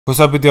What's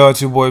up with y'all,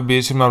 it's your boy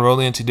BHM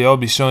Rolly, and today I'll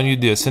be showing you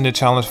the Ascendant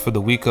Challenge for the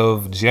week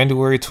of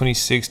January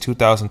 26,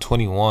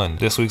 2021.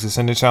 This week's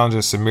Ascendant Challenge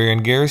is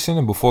Sumerian Garrison,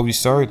 and before we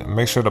start,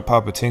 make sure to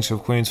pop a Tincture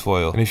of Queen's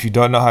Foil. And if you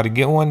don't know how to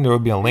get one, there will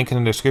be a link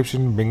in the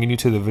description bringing you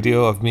to the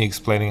video of me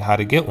explaining how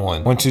to get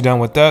one. Once you're done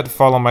with that,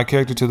 follow my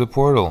character to the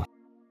portal.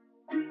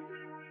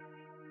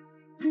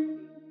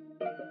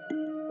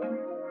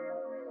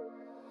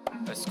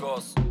 Let's go.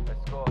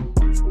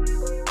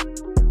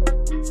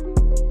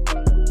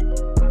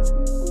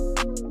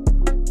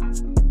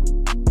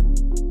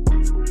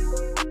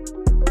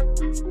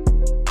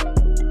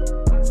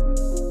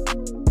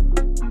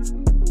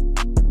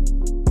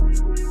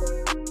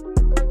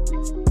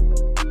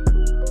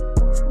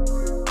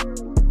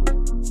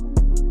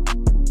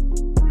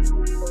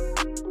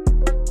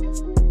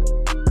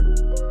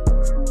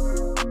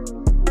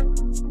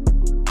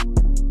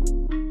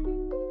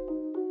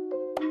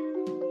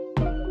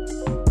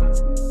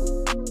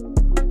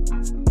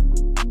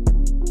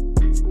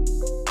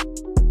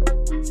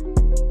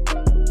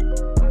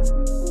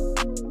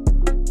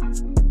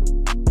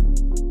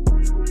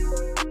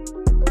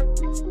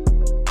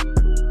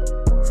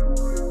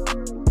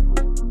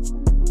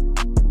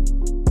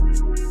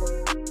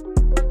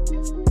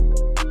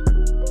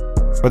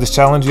 For this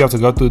challenge, you have to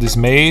go through this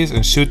maze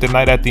and shoot the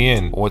knight at the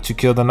end. Once you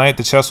kill the knight,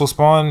 the chest will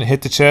spawn,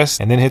 hit the chest,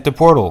 and then hit the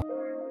portal.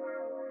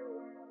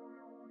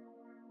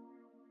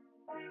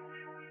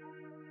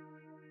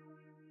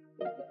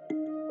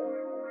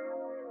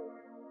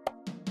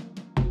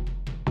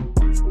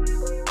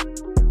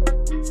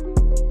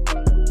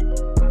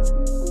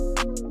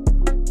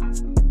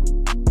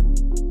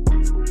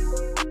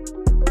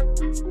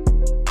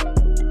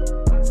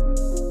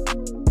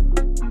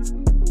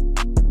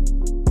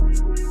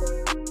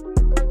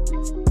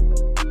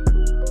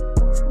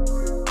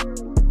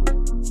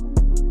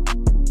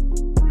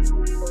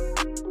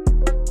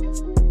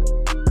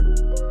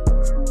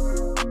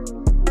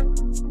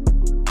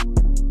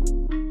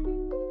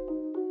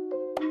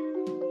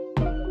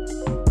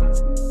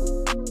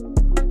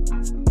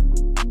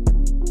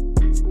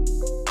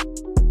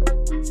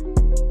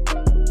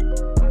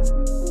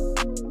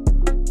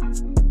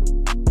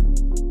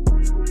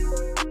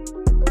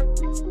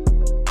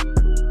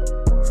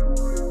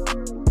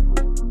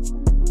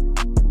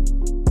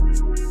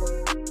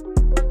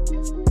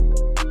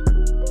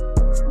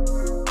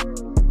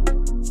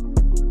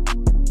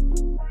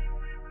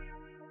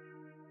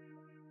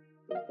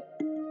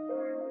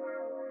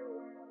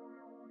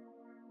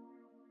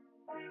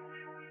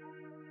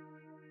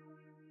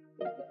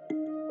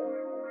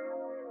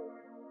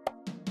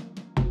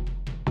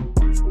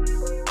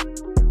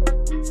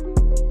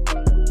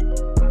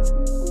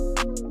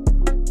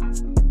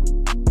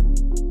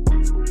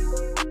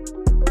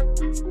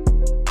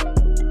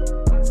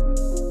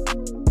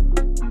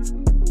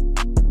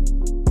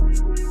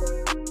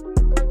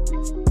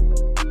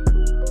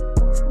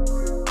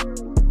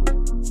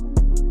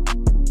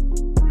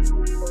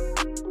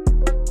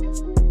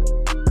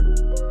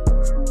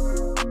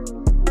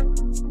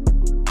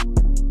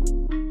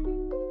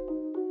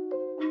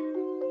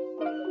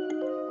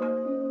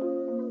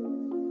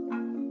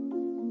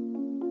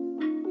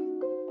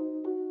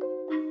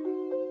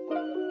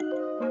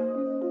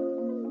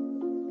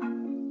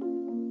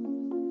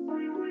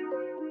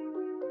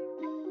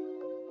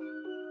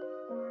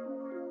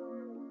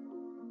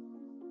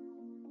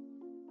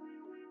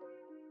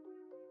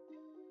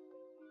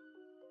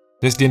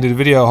 This is the end of the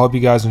video. I hope you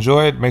guys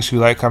enjoyed. Make sure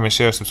you like, comment,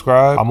 share,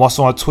 subscribe. I'm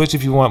also on Twitch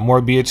if you want more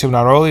BHM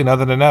Rolly. And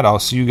other than that, I'll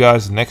see you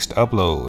guys next upload.